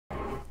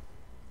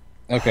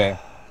Okay.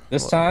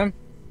 This time,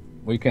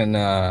 we can,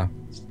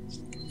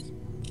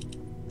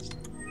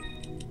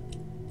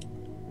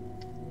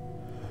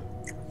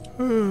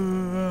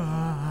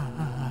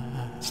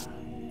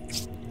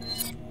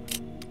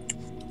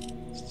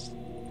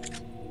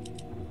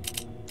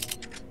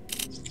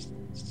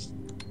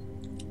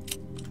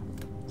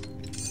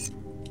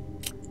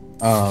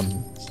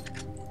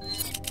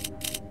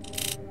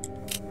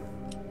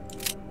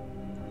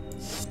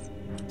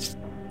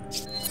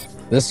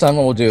 this time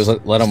what we'll do is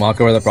let him walk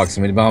over the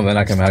proximity bomb, then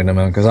I can magnum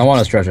him, because I want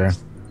his treasure.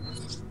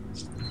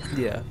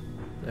 Yeah.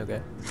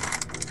 Okay.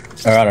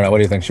 Or I don't know, what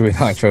do you think? Should we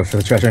not throw for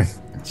the treasure?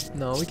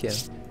 No, we can.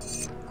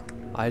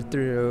 I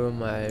threw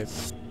my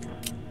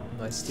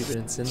stupid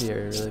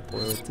incendiary really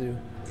poorly too.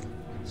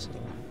 So.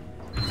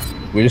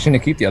 We just need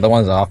to keep the other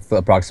ones off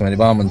the proximity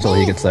bomb until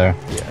he gets there.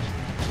 Yeah.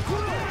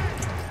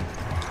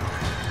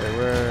 Wait,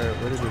 where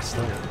did we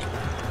start?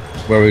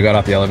 Where we got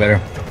off the elevator.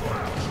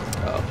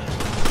 Oh.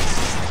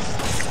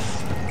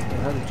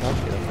 How did Josh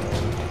get up there?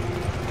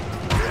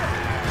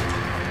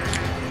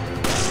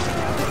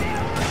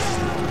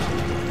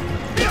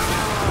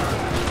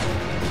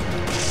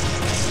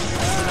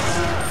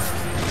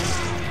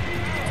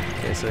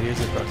 Okay, so here's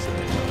the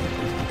proximity.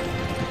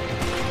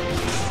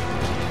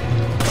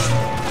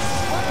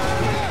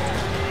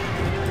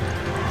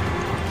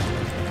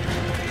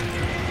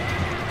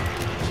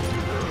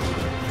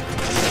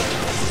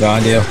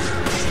 John, you.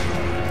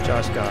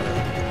 Josh got it.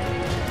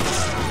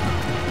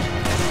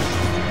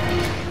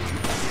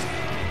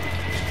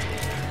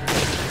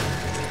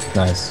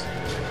 Nice.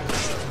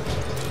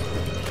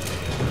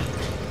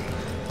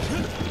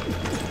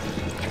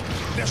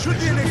 There should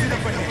be an exit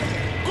up ahead.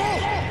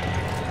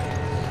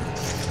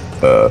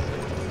 Go!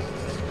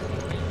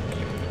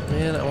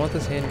 Man, I want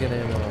this handgun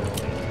ammo.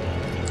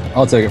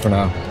 I'll take it for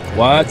now.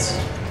 What?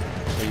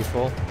 Are you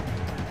full?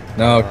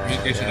 No,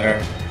 communication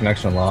error.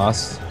 Connection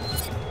lost.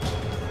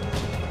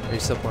 Are you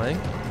still playing?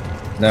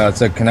 No,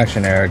 it's a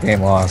connection error.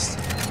 Game lost.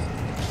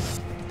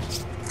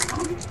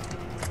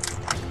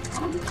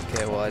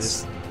 Okay, well I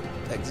just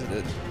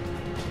exited.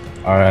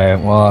 Alright,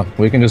 well,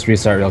 we can just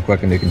restart real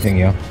quick and do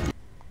continue.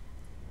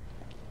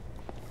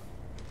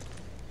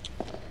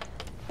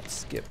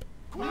 Skip.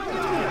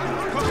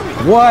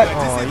 What? Oh,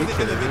 are you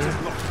kidding me?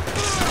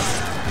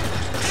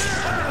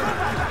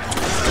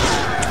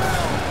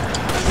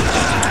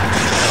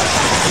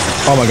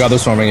 Oh my god, they're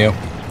storming you.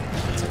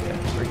 It's okay,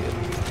 we're good.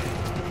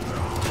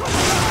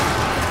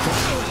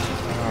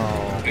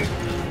 Oh.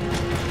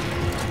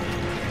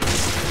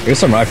 Here's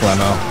some rifle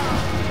ammo.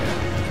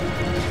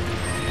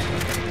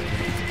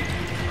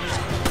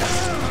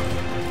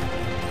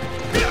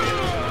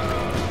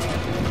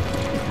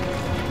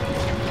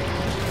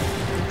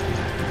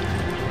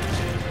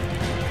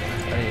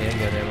 I need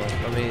handgun ammo.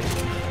 Let me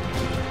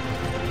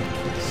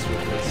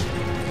switch this.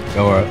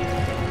 Go for it.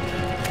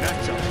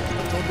 Catch up.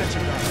 Don't let you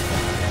down.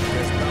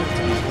 There's bound to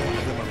be more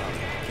of them around.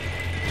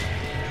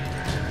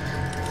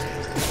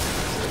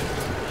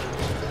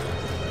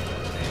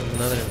 There's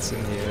another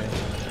incendiary.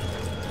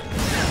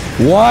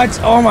 What?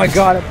 Oh my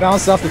god, it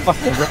bounced off the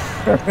fucking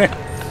rubber.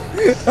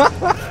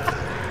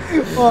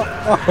 Oh.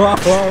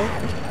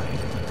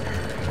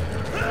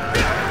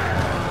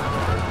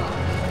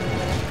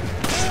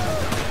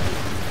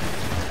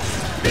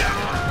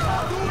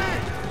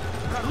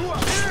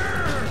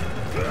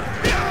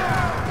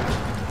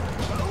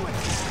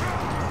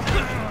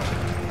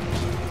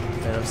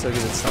 Man, I'm so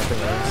good at stopping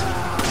those.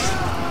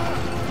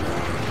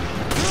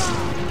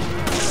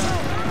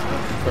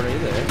 Are you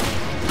there?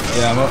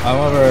 Yeah, I'm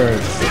over.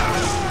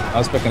 I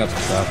was picking up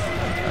some stuff.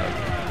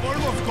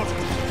 Almost got it.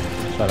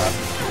 Shut up.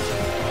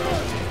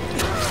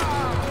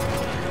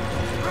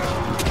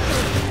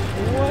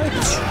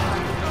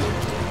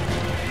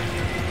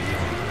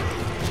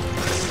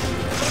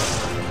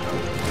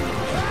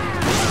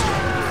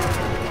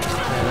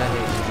 Man, I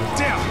hate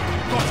Down.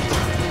 Got it.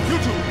 You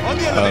two, on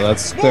the elevator.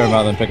 Let's clear them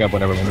out and pick up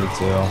whatever we need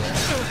to. you.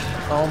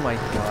 Oh my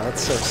god,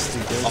 that's so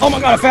stupid. Oh my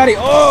god, a fatty!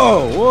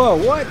 Oh! Whoa,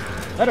 what?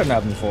 That didn't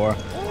happen before.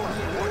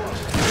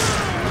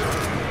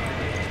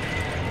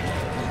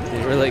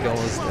 Dude, we're like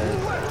almost dead.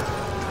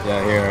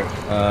 Yeah, here.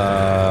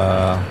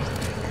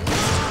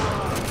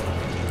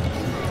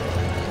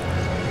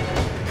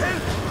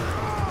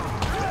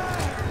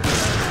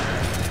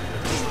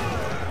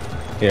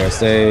 Here,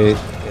 stay.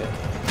 Okay.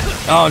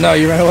 Oh no,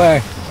 you ran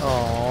away.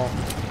 Oh.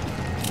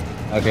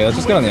 Okay, let's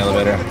just get on the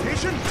elevator.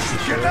 Invitation?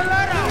 Get the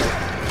ladder out.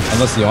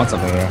 Unless you want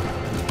something here.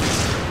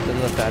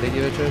 Doesn't the fatty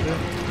give a treasure?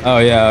 Oh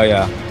yeah, oh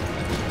yeah.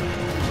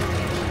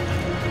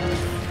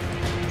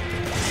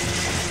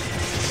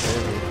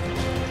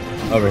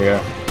 Over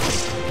here.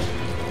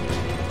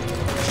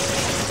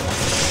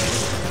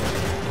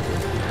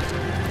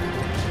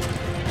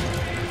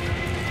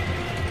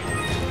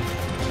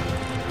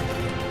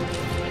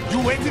 You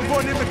waiting for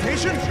an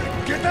invitation?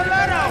 Get the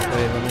ladder out.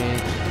 Wait, let me.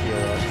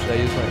 Yeah, should I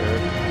use my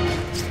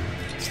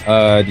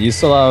herb? Do you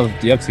still have?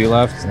 Do you have 2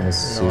 left? Let me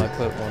see. No, I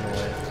put one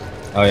away.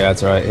 Oh yeah,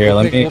 that's right. Here,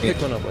 let me. We'll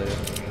pick one up later.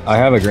 I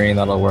have a green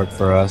that'll work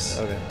for us.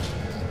 Okay.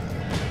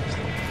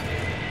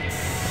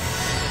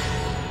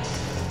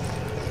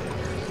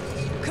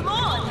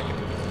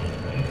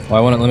 Why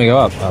wouldn't it let me go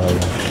up? Oh, there we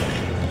go.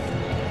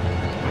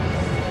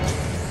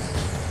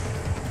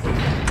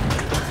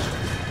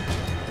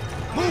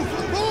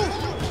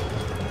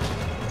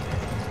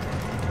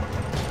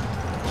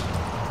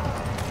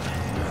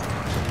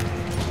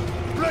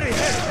 Bloody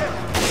hell!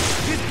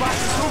 This box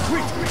is so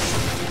quick!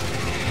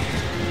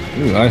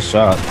 Ooh, nice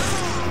shot.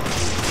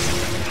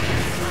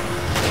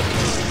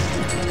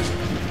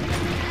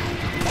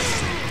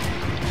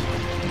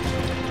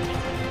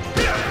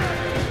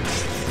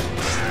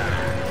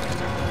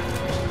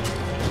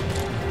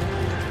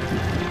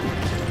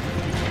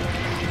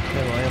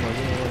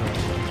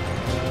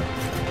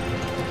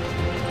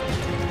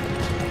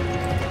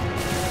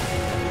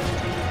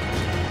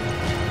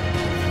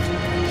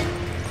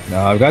 No,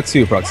 I've got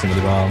 2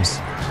 proximity bombs.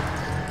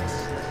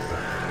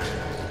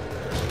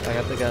 I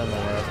got the guy on my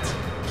left.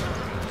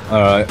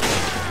 Alright.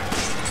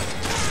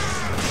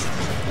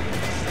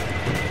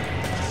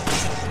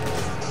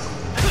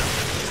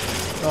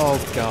 Oh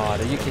god,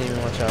 you can't even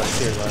watch out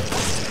to your left.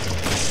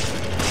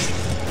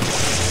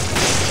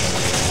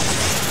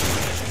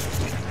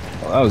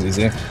 Well, that was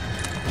easy.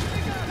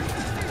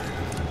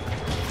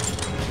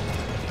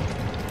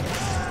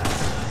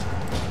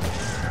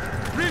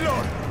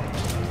 Reload!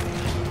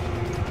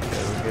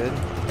 Okay, we're good.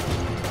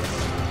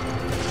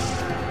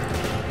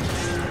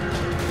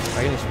 I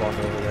can just walk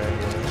over there.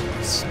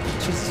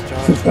 Jesus,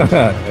 Josh.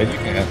 Yeah, you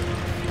can.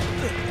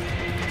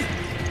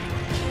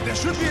 There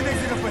should be an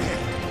exit up ahead.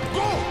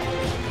 Go!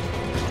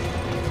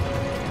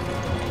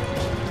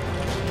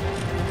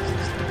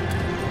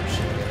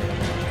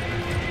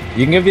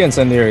 You can give the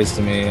incendiaries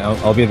to me.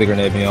 I'll be the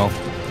grenade meal.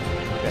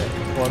 Okay.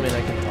 Well, I mean,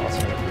 I can toss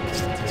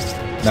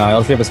it. No,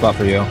 I'll free up a spot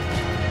for you.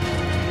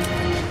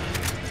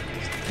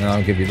 And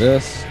I'll give you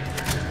this.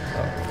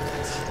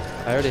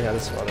 I already had a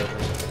spot open.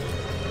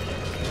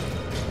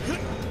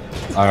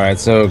 Alright,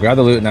 so grab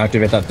the loot and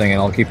activate that thing,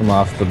 and I'll keep him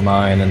off the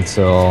mine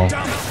until...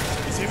 Down!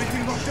 Is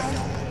everything locked down?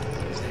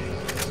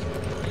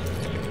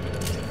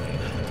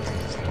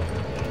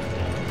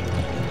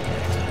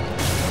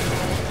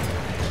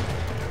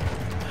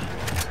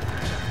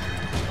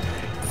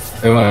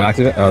 Hey, want to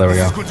activate? Oh, there we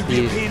This go. is going to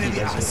be a pain in He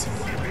the does ass.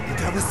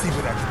 But I will see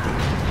what I can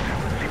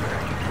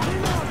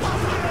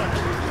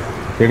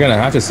do. You're gonna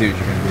have to see what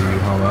you can do, you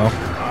homo.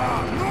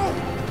 No!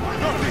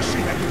 Not this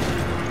shit!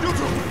 You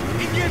two!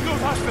 Engage those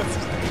hostiles!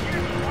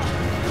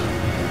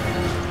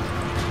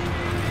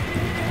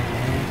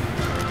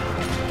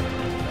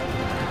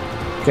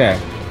 Okay.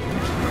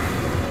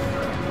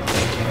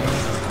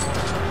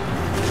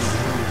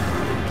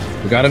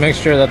 We gotta make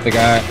sure that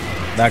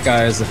that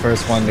guy is the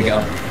first one to get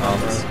on.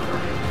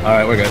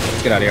 Alright, we're good.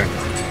 Let's get out of here.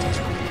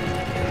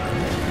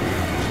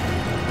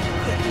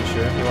 You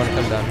sure? You want to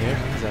come down here?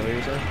 Is that what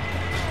you're saying?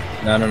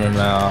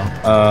 No.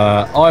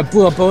 Oh, I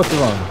blew up both of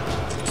them.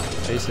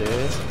 Are you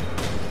serious?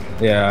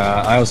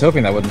 Yeah, I was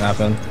hoping that wouldn't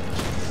happen.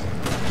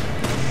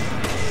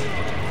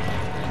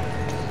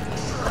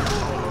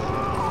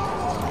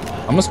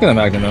 I'm just gonna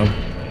magnum him.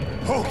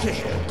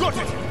 Okay, got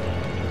it!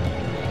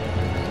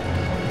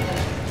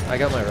 I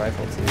got my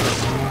rifle too.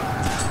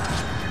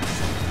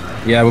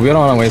 Yeah, but we don't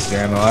want to waste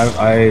your ammo.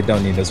 I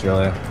don't need this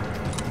really. Okay.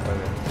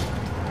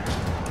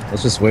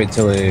 Let's just wait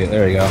till he...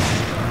 There you go.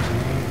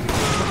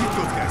 Hit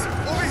those guys!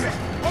 Over here!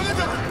 On the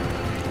door!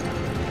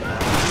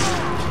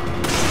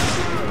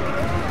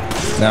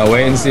 Now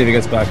wait and see if he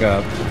gets back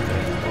up.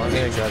 Well, I'm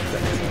gonna grab the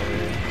ammo over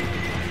here.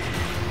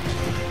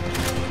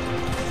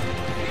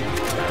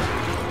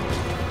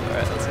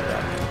 Alright, that's it.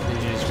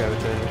 Did you just grab it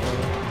to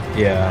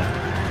me? Yeah.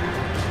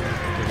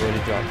 You've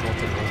already dropped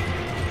multiple.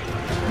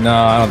 No,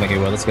 I don't think he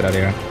will. Let's get out of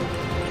here.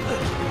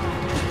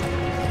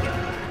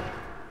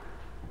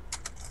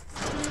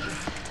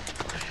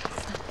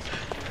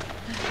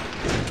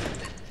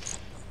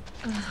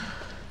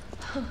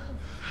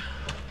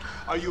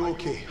 Are you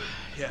okay?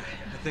 Yeah,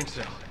 I think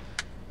so.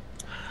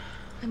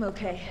 I'm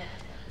okay.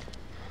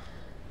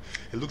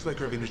 It looks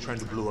like Irving is trying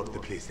to blow up the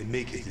place and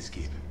make his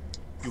escape.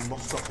 You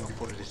must stop him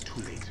before it is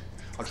too late.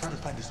 I'll try to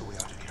find us a way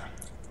out of here.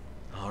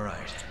 All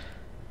right.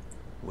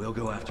 We'll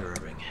go after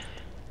Irving.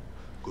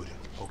 Good.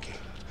 Okay.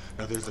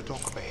 Now there's a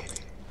dock up ahead.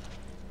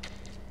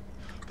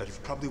 That is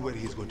probably where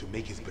he is going to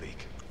make his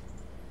break.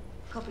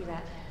 Copy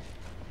that.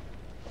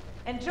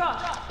 And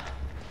Josh,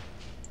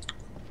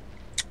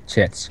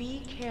 Chits.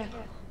 be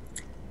careful.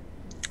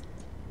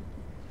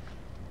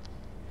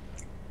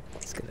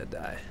 It's gonna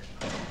die.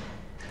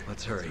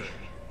 Let's hurry.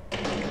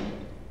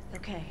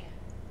 Okay.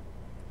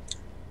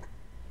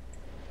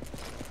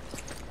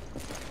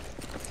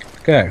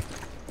 Okay.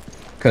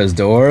 Because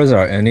doors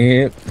are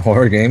any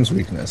horror game's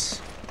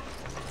weakness.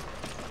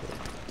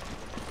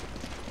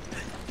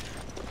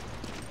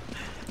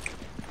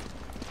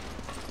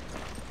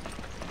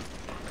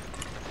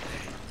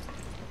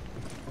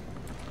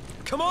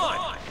 Come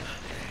on!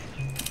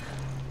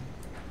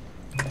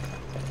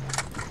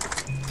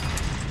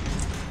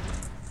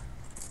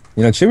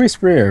 You know, Chewy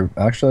Spree are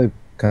actually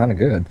kind of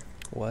good.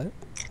 What?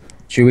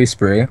 Chewy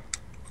Spree.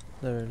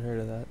 Never heard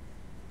of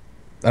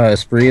that.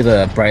 Spree,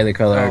 the brightly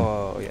colored.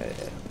 Oh, yeah.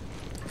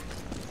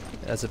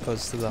 As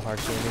opposed to the heart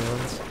shiny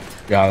ones.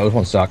 Yeah, those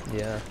ones suck.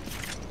 Yeah.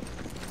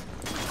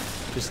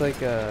 Just like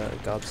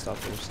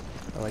gobstoppers.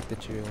 I like the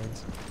chewy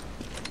ones.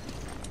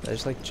 I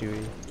just like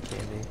chewy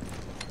candy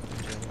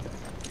in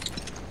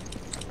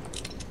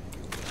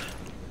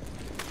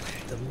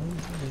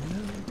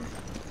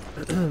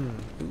general. Ooh,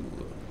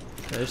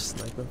 there's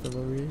sniping from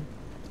over here.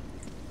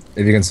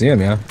 If you can see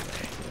him, yeah.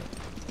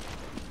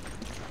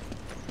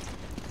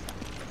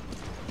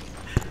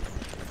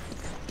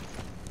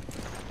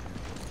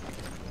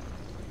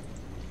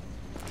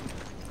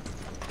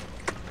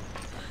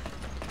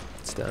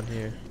 It's down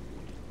here.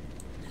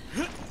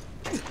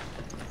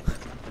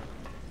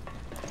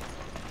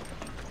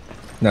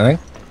 Nothing?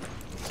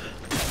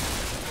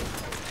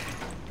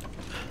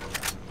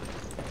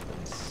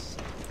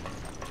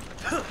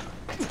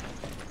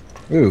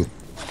 Ooh.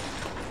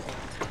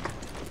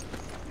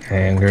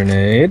 Hand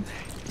grenade.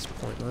 It's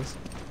pointless.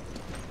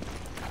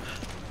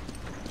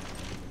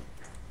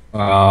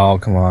 Oh,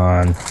 come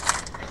on.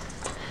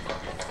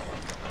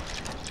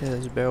 Yeah,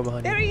 there's a barrel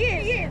behind you. There he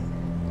is!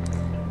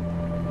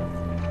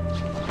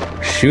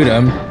 Shoot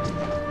him. Wait,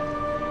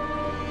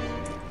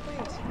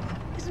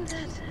 isn't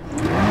that...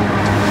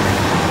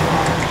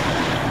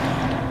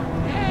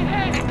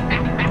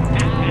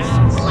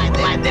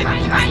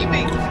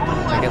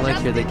 I can like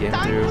hear the game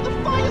through.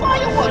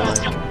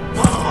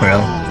 Really?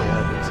 Yeah,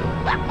 I think so.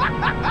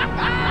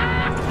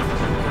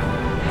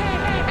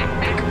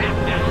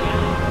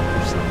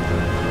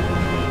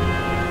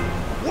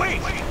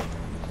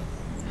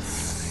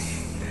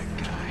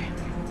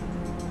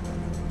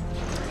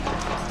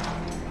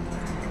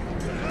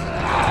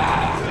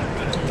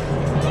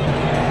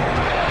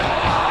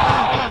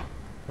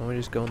 Why don't we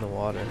just go in the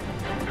water?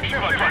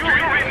 Shiva, do you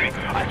read me?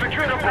 I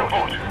secured a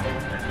boat.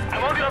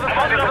 I'm on the other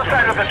side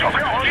of the dock.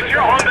 Get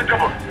here on the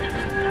double.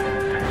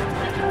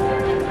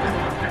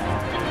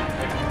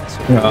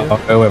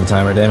 Oh, we have a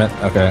timer, damn it.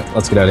 Okay,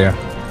 let's get out of here.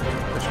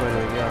 Which way do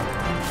we go?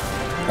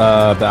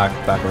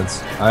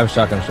 Backwards. I have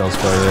shotgun shells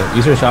for you.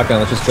 Use your shotgun,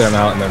 let's just clear them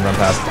out and then run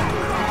past them.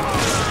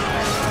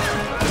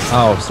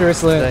 Oh,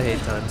 seriously? I hate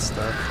time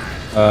stuff.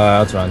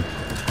 Let's run.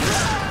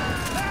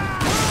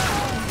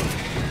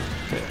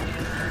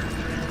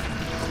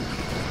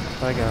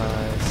 Bye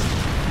guys.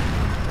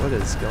 What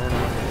is going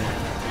on here?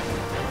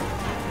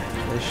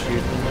 They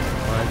shooting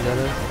mines at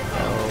us?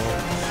 Oh.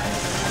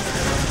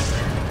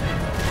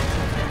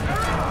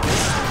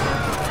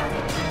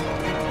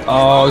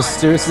 Oh,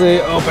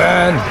 seriously?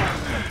 Open!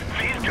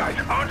 These guys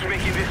aren't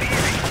making this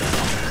easy.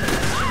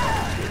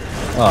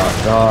 Oh,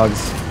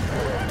 dogs.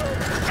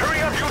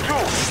 Hurry up, you two.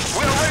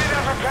 We're already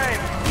down for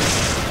plane.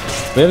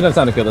 We have enough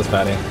time to kill this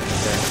fatty.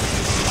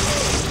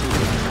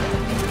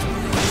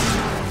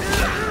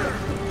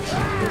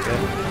 Okay.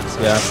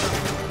 Yeah.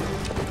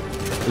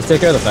 Just take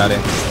care of the fatty.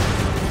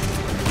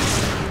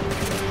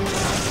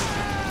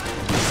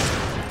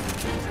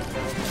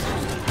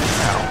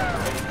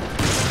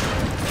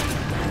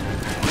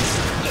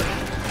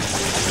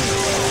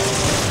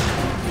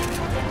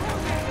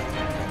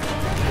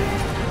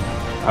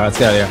 Alright, let's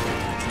get out of here.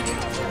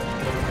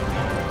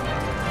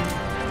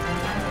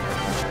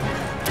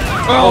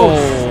 Oh!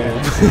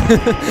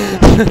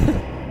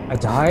 I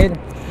died?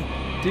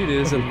 Dude, it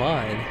was a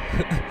mine.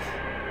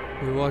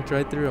 We walked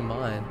right through a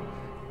mine.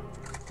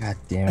 God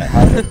damn it.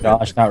 How did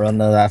Josh not run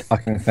to that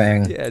fucking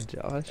thing? Yeah,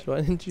 Josh,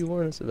 why didn't you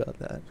warn us about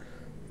that?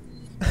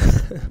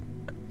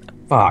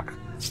 Fuck.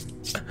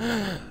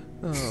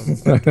 Oh,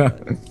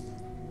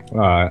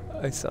 Alright.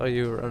 I saw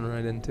you run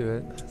right into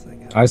it.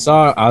 I was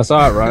like, I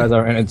saw it right as I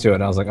ran into it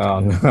and I was like,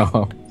 oh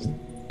no.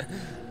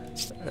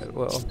 alright,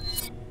 well.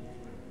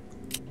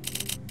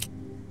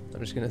 I'm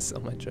just gonna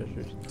sell my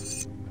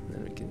treasures. And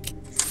then we can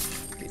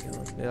get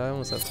going. Yeah, I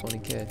almost have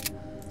 20k.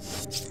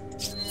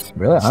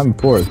 Really? I'm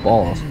poor as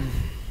balls.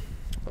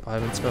 I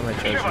haven't spent my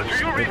Shiva, treasures.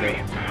 do you read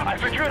me? I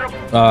secured a...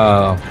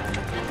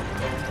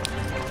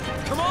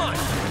 Come on!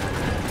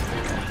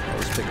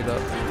 Let's pick it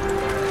up.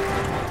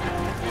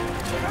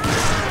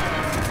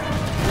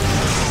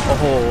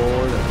 Oh,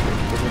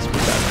 goodness, we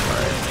got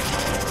fire.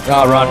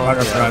 Oh, run.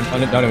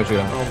 Yeah. Don't even shoot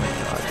him. Oh my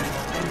god.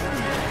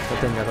 That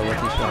thing got a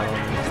lucky shot on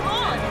me.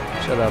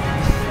 Shut up.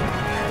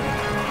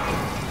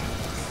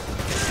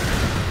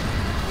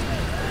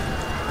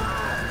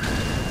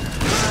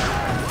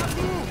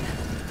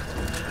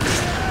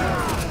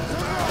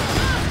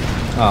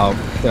 Oh,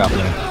 get off me.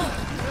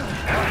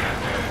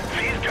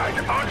 These guys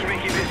aren't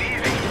making this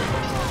easy.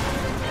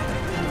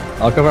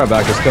 I'll cover our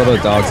back. Just kill the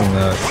dogs in the...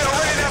 We're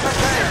already down for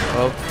plane.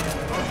 Oh.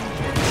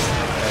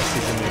 Yeah,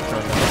 she's in your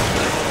front now.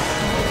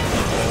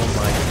 Oh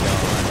my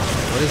god.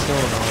 What is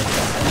going on?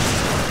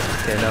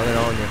 Okay, now they're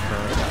all in your front.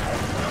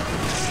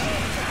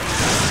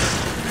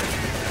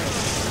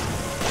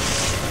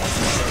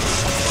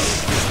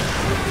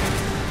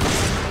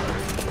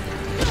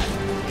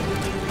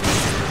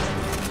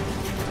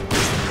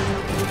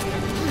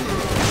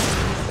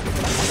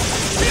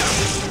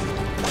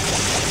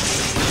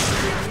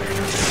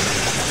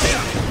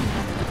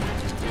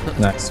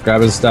 Nice. Grab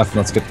his stuff and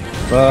let's get the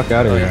fuck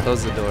out of Oh, you here.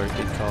 close the door.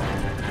 Good call.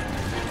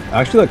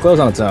 Actually, it closed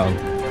on its own.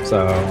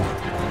 So,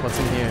 What's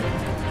in here?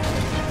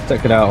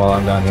 Check it out while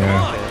I'm down here.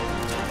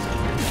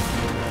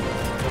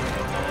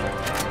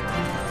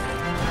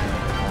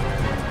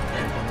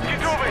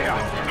 Get over here!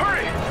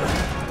 Hurry!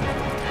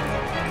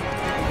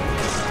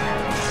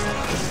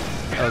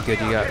 Oh, good,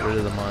 you got rid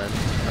of the mine.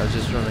 I was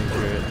just running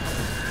through it.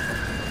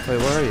 Wait,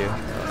 where are you?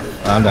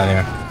 I'm down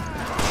here.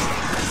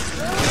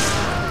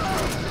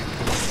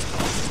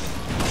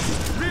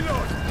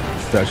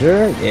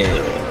 Treasure?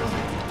 Yeah.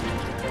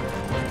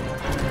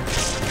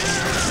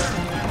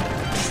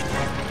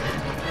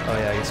 Oh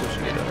yeah, I guess we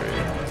should get over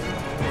here.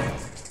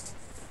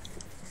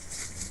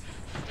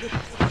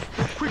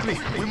 Quickly,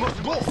 we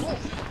must go.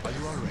 Are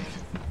you alright?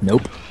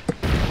 Nope.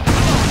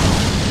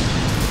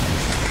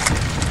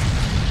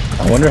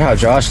 I wonder how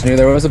Josh knew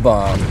there was a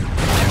bomb. I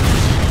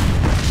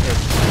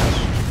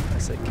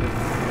said kill.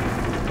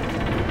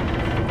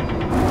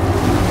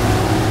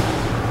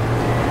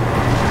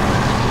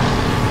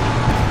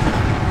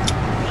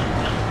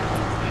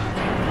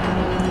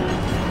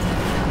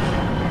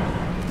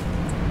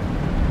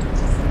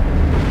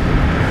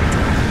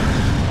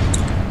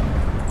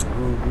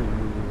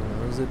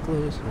 That was a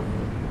close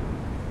one.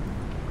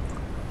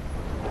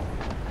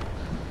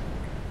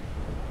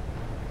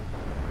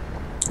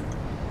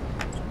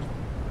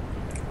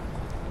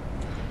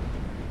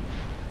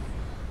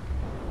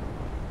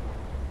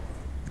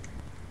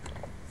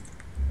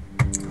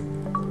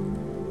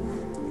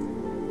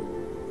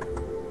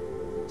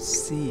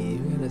 C,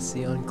 we got a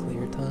C on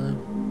clear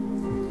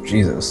time.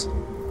 Jesus.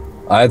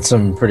 I had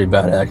some pretty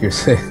bad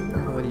accuracy.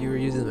 What, you were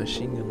using a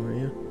machine gun, were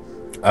you?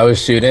 I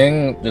was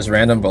shooting just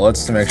random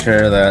bullets to make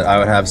sure that I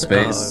would have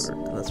space.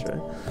 Oh, that's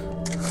right.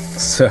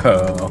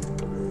 So,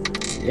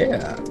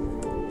 yeah.